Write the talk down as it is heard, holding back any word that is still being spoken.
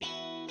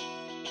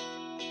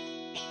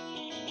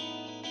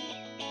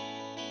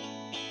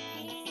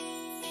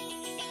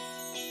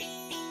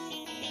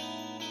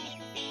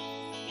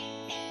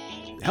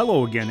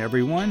Hello again,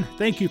 everyone.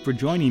 Thank you for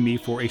joining me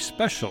for a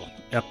special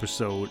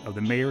episode of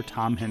the Mayor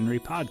Tom Henry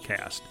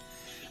podcast.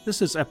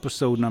 This is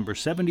episode number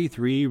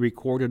 73,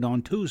 recorded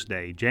on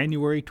Tuesday,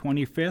 January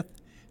 25th,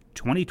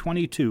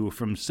 2022,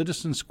 from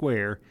Citizen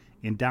Square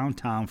in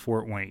downtown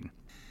Fort Wayne.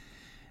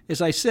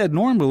 As I said,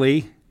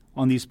 normally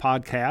on these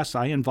podcasts,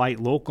 I invite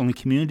local and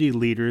community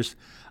leaders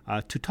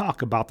to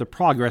talk about the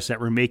progress that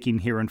we're making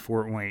here in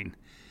Fort Wayne.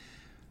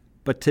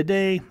 But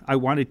today, I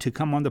wanted to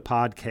come on the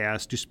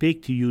podcast to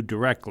speak to you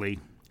directly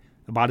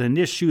about an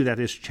issue that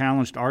has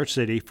challenged our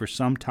city for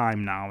some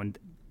time now, and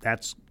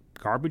that's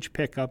garbage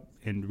pickup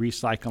and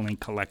recycling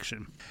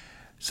collection.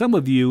 Some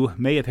of you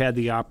may have had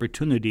the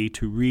opportunity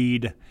to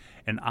read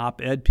an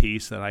op-ed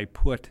piece that I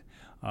put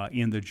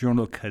in the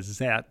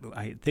Journal-Gazette.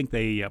 I think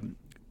they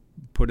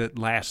put it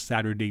last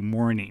Saturday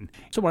morning.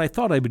 So what I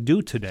thought I would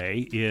do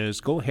today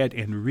is go ahead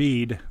and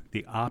read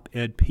the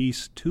op-ed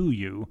piece to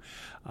you,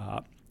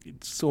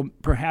 so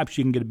perhaps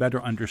you can get a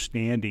better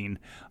understanding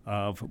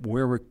of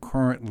where we're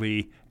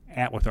currently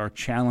at with our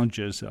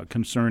challenges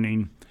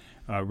concerning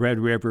Red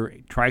River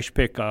trash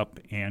pickup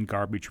and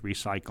garbage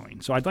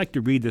recycling. So I'd like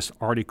to read this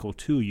article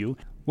to you.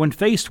 When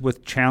faced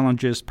with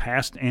challenges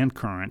past and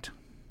current,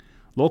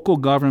 local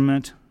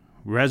government,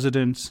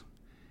 residents,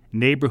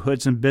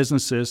 neighborhoods, and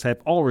businesses have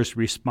always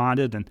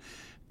responded and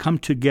come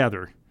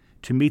together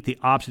to meet the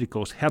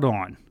obstacles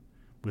head-on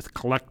with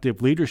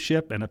collective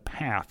leadership and a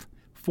path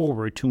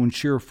forward to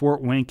ensure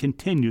Fort Wayne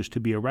continues to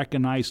be a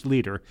recognized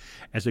leader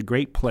as a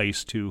great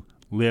place to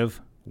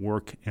live,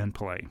 work, and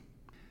play.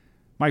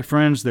 My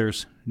friends,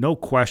 there's no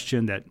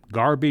question that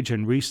garbage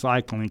and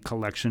recycling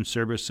collection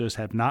services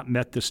have not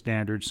met the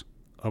standards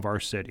of our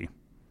city,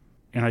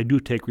 and I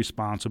do take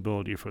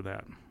responsibility for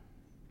that.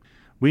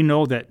 We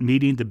know that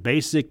meeting the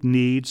basic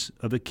needs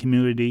of the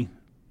community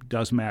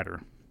does matter.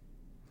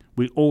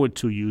 We owe it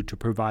to you to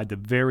provide the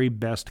very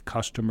best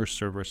customer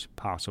service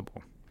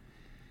possible.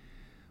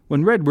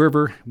 When Red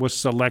River was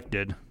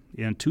selected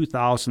in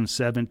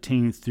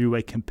 2017 through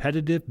a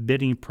competitive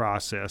bidding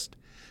process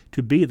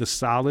to be the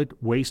solid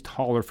waste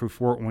hauler for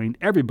Fort Wayne,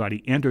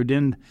 everybody entered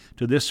into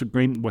this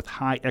agreement with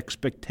high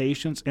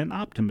expectations and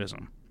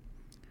optimism.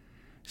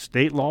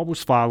 State law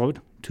was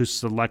followed to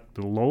select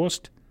the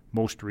lowest,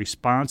 most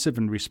responsive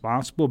and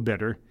responsible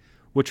bidder,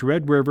 which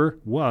Red River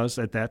was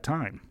at that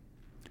time.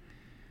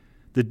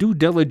 The due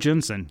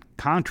diligence and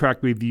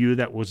contract review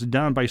that was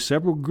done by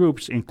several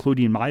groups,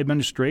 including my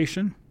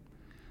administration,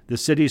 the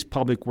city's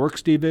Public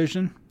Works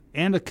Division,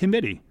 and a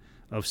committee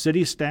of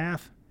city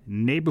staff,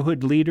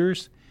 neighborhood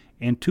leaders,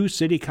 and 2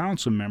 city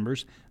council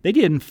members, they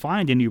didn't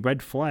find any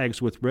red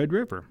flags with Red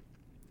River.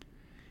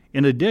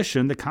 In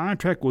addition, the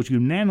contract was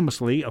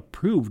unanimously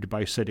approved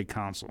by City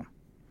Council.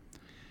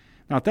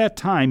 Now, at that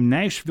time,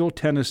 Nashville,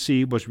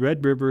 Tennessee was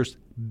Red River's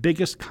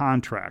biggest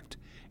contract,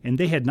 and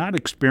they had not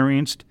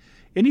experienced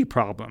any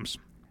problems.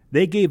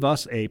 They gave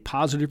us a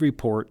positive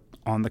report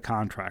on the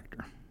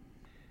contractor.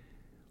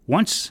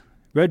 Once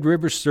Red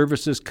River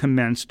services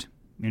commenced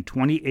in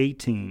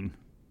 2018,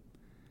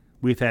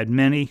 we've had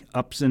many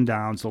ups and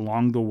downs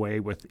along the way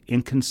with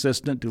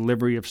inconsistent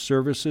delivery of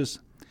services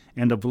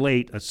and of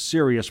late a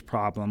serious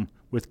problem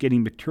with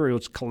getting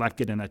materials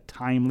collected in a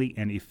timely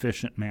and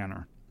efficient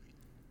manner.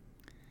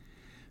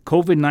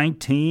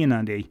 COVID-19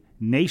 and a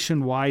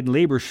nationwide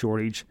labor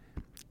shortage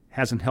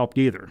hasn't helped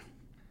either.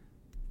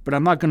 But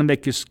I'm not going to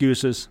make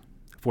excuses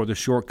for the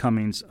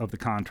shortcomings of the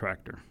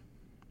contractor.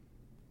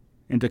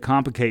 And to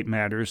complicate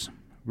matters,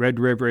 Red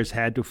River has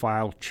had to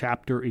file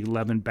Chapter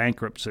 11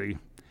 bankruptcy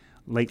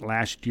late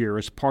last year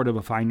as part of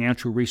a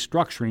financial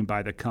restructuring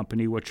by the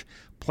company, which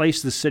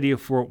placed the city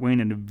of Fort Wayne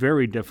in a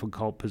very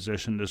difficult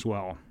position as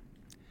well.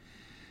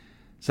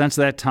 Since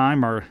that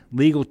time, our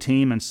legal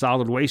team and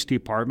solid waste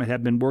department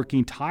have been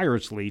working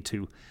tirelessly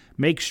to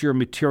make sure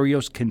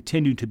materials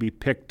continue to be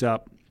picked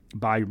up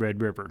by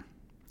Red River.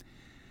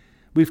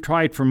 We've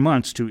tried for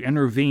months to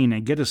intervene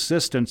and get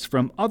assistance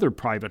from other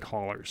private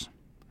haulers.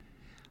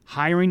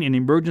 Hiring an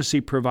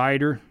emergency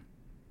provider,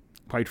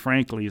 quite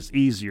frankly, is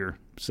easier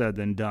said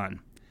than done.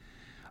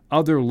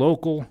 Other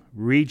local,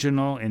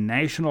 regional, and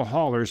national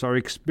haulers are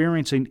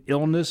experiencing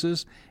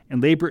illnesses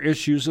and labor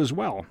issues as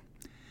well,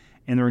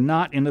 and they're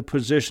not in a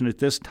position at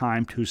this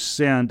time to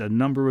send a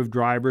number of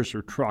drivers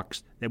or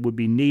trucks that would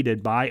be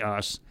needed by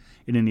us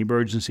in an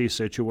emergency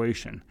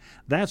situation.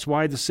 That's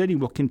why the city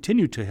will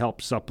continue to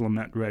help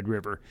supplement Red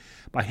River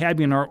by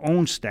having our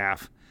own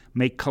staff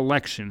make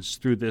collections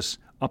through this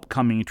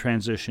upcoming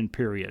transition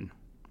period.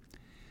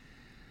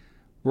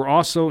 We're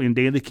also in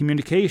daily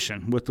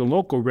communication with the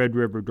local Red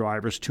River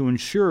drivers to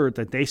ensure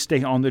that they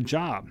stay on the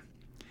job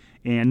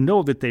and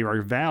know that they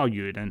are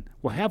valued and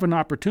will have an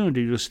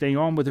opportunity to stay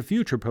on with a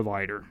future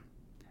provider.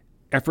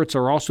 Efforts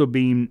are also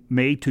being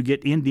made to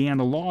get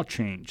Indiana law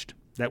changed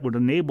that would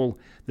enable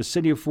the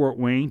city of Fort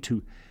Wayne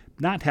to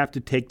not have to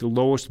take the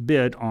lowest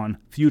bid on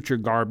future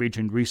garbage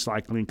and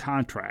recycling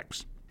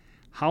contracts.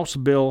 House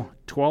Bill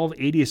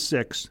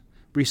 1286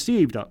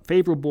 received a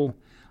favorable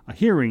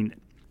hearing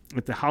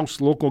at the House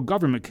Local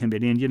Government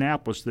Committee in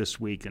Indianapolis this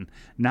week and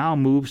now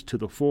moves to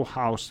the full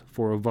House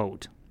for a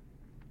vote.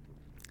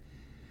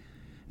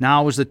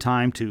 Now is the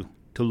time to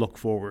look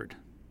forward.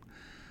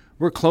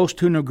 We're close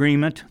to an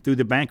agreement through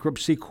the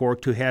bankruptcy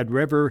court to have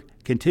River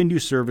continue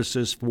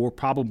services for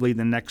probably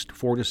the next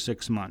 4 to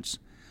 6 months,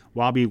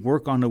 while we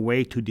work on a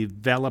way to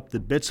develop the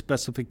bid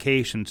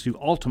specifications to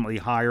ultimately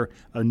hire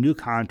a new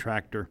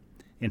contractor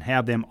and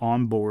have them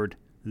on board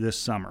this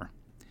summer.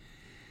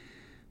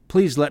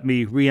 Please let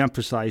me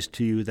reemphasize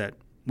to you that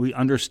we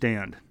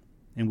understand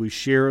and we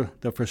share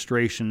the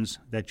frustrations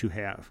that you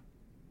have.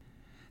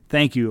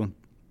 Thank you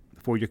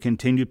for your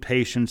continued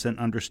patience and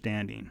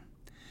understanding.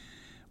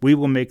 We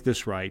will make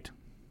this right.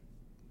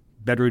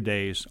 Better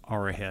days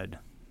are ahead.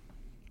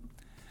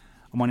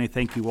 I want to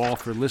thank you all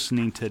for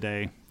listening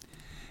today,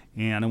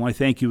 and I want to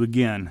thank you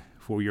again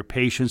for your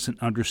patience and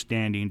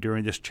understanding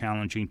during this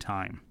challenging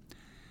time.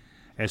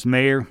 As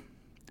mayor,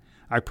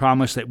 I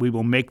promise that we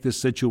will make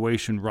this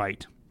situation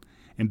right,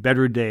 and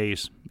better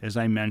days, as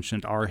I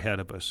mentioned, are ahead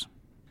of us.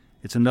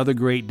 It's another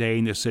great day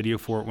in the city of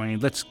Fort Wayne.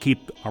 Let's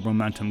keep our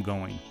momentum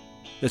going.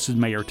 This is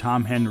Mayor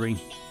Tom Henry,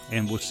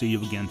 and we'll see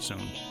you again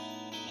soon.